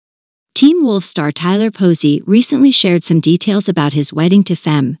Teen Wolf star Tyler Posey recently shared some details about his wedding to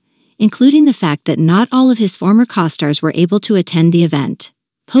Phem, including the fact that not all of his former Costars were able to attend the event.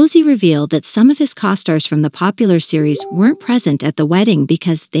 Posey revealed that some of his Costars from the popular series weren't present at the wedding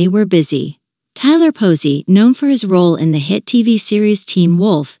because they were busy. Tyler Posey, known for his role in the hit TV series Teen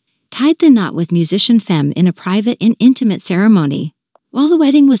Wolf, tied the knot with musician Phem in a private and intimate ceremony. While the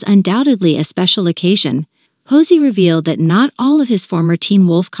wedding was undoubtedly a special occasion, Posey revealed that not all of his former Teen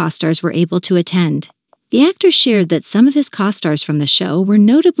Wolf Costars were able to attend. The actor shared that some of his Costars from the show were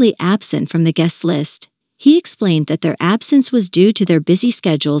notably absent from the guest list. He explained that their absence was due to their busy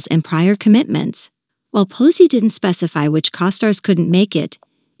schedules and prior commitments. While Posey didn't specify which Costars couldn't make it,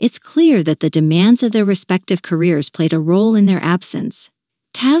 it's clear that the demands of their respective careers played a role in their absence.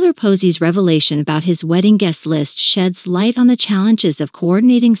 Tyler Posey's revelation about his wedding guest list sheds light on the challenges of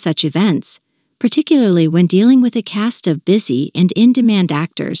coordinating such events, particularly when dealing with a cast of busy and in-demand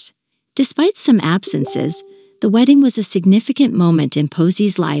actors. Despite some absences, the wedding was a significant moment in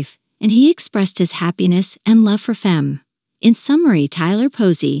Posey's life, and he expressed his happiness and love for Phem. In summary, Tyler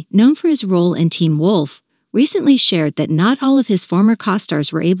Posey, known for his role in Teen Wolf, recently shared that not all of his former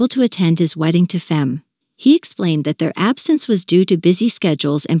Costars were able to attend his wedding to Phem. He explained that their absence was due to busy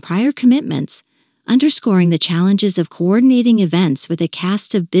schedules and prior commitments, underscoring the challenges of coordinating events with a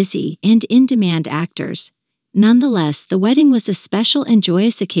cast of busy and in-demand actors. Nonetheless, the wedding was a special and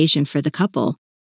joyous occasion for the couple,